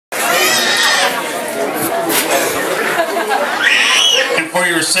for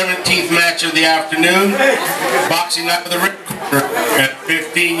your 17th match of the afternoon. Boxing out of the ring corner at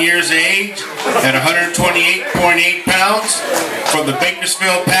 15 years of age at 128.8 pounds from the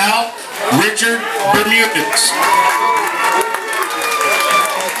Bakersfield Pal, Richard Bermudez.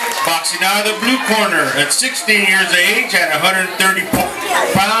 Boxing out of the blue corner at 16 years of age at 130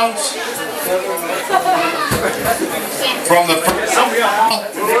 pounds from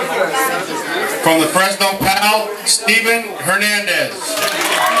the Fresno Pal, Hernandez.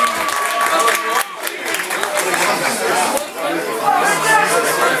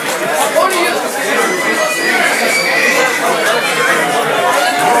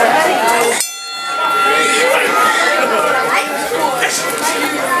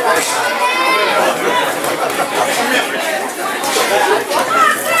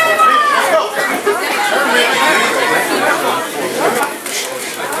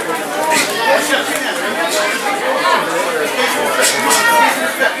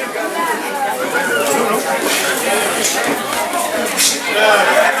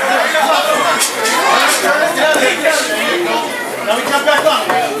 Now we jump back on.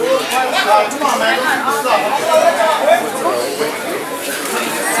 Come on, man. Let's go.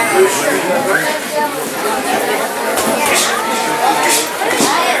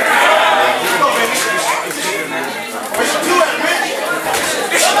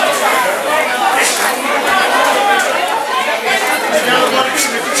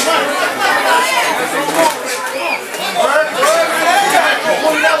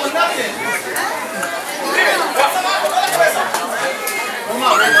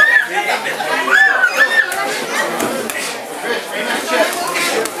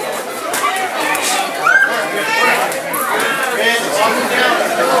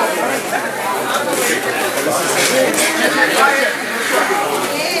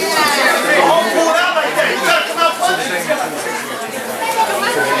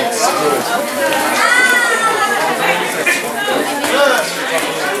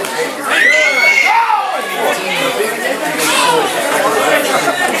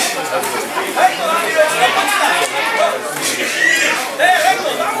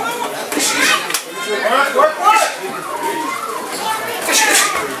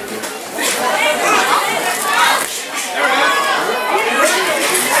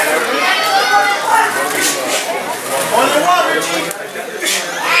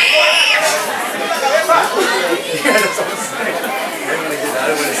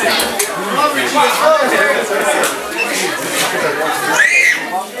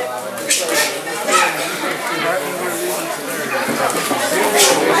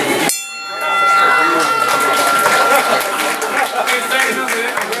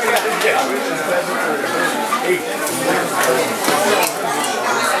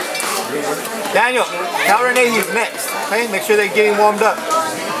 Daniel, tell Renee he's next. Okay, make sure they're getting warmed up.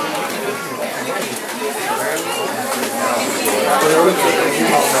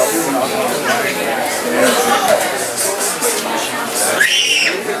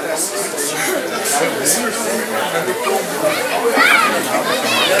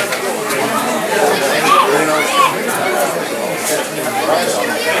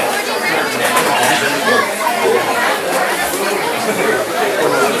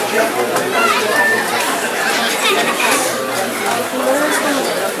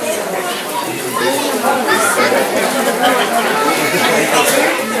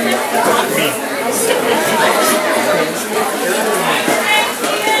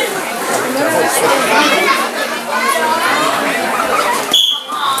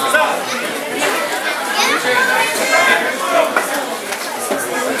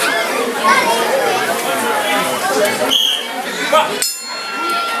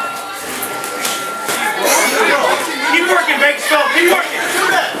 Keep working, Bakersfield. Keep working. Do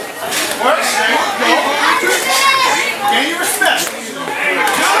that. Work. Gain your respect.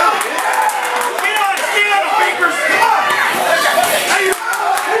 Get on, Bakers. Come on.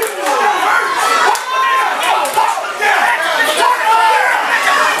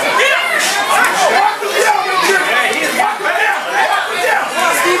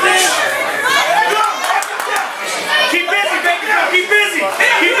 Keep busy, Bakersfield. Keep busy.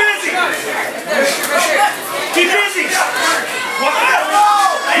 Keep busy. Keep busy.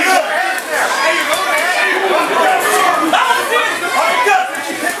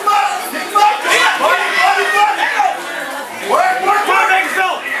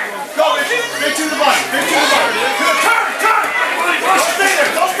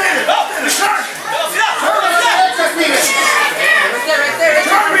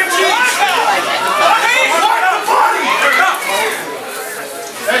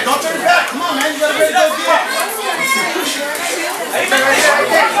 Hey, don't turn back. Come on, man. You gotta go get it.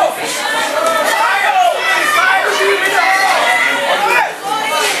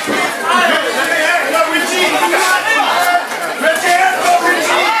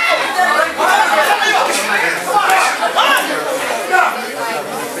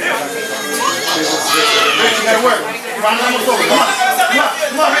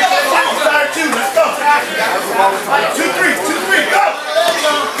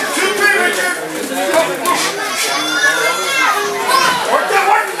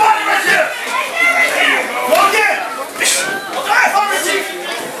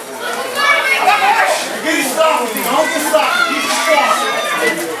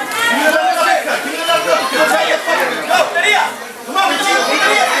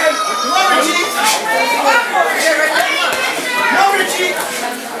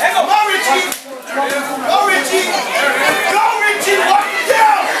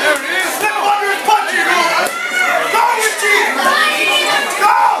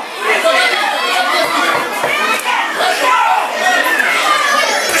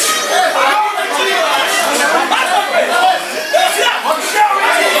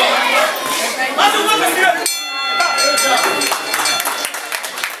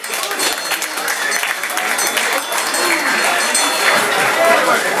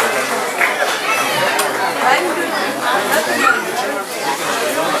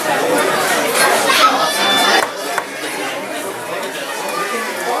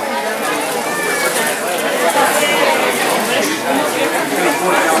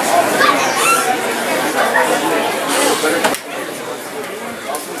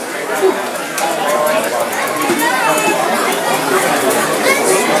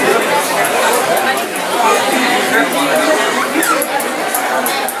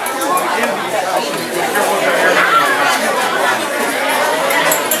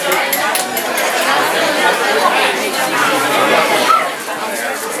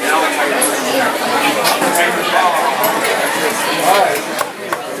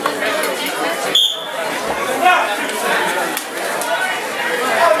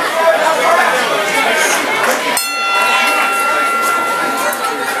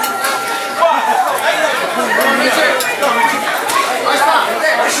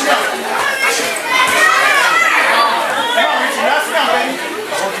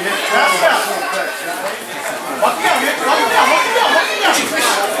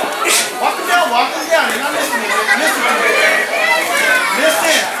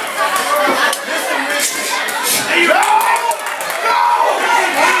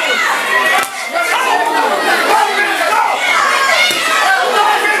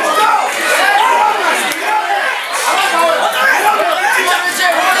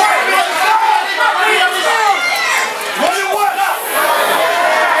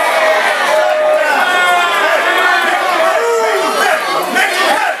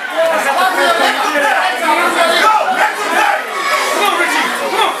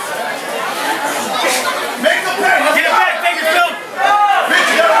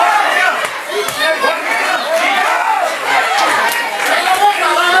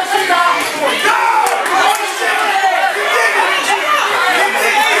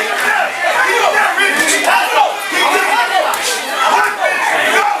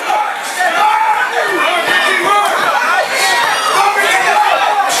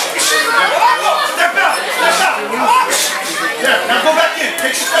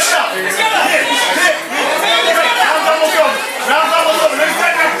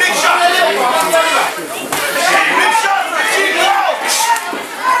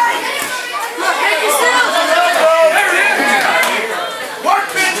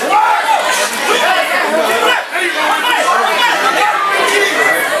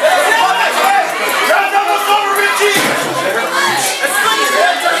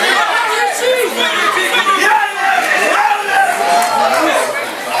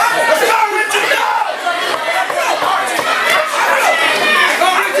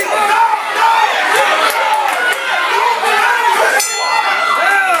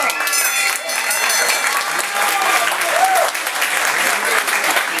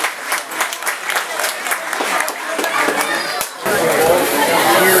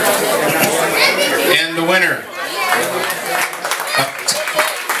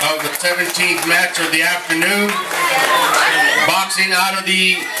 17th match of the afternoon. Boxing out of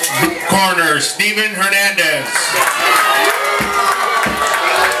the corner, Hernandez.